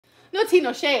No tea,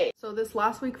 no shade. So this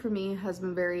last week for me has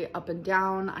been very up and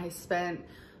down. I spent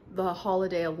the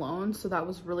holiday alone, so that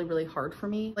was really hard for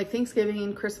me. Like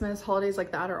Thanksgiving, Christmas, holidays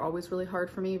like that are always really hard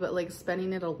for me, but like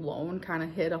spending it alone kind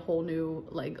of hit a whole new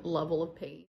like level of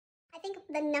pain. I think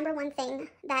the number one thing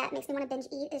that makes me want to binge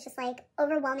eat is just like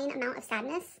overwhelming amount of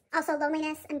sadness. Also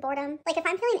loneliness and boredom. Like if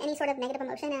I'm feeling any sort of negative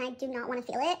emotion and I do not want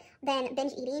to feel it, then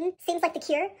binge eating seems like the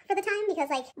cure for the time, because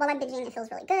like while I'm binging it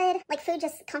feels really good. Like food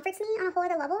just comforts me on a whole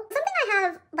other level. Something I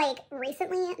have like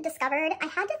recently discovered, I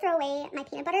had to throw away my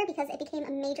peanut butter because it became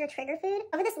a major trigger food.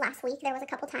 Over this last week there was a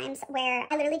couple times where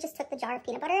I literally just took the jar of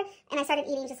peanut butter and I started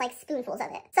eating just like spoonfuls of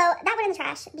it. So that went in the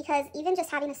trash, because even just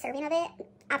having a serving of it,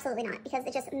 absolutely not, because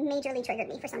it just majorly triggered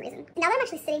me for some reason. Now that I'm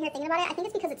actually sitting here thinking about it, I think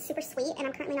it's because it's super sweet and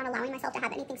I'm currently not allowing myself to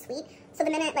have anything sweet. So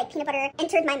the minute like peanut butter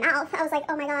entered my mouth, I was like,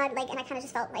 oh my god, like, and I kind of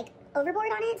just felt like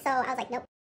overboard on it. So I was like, nope,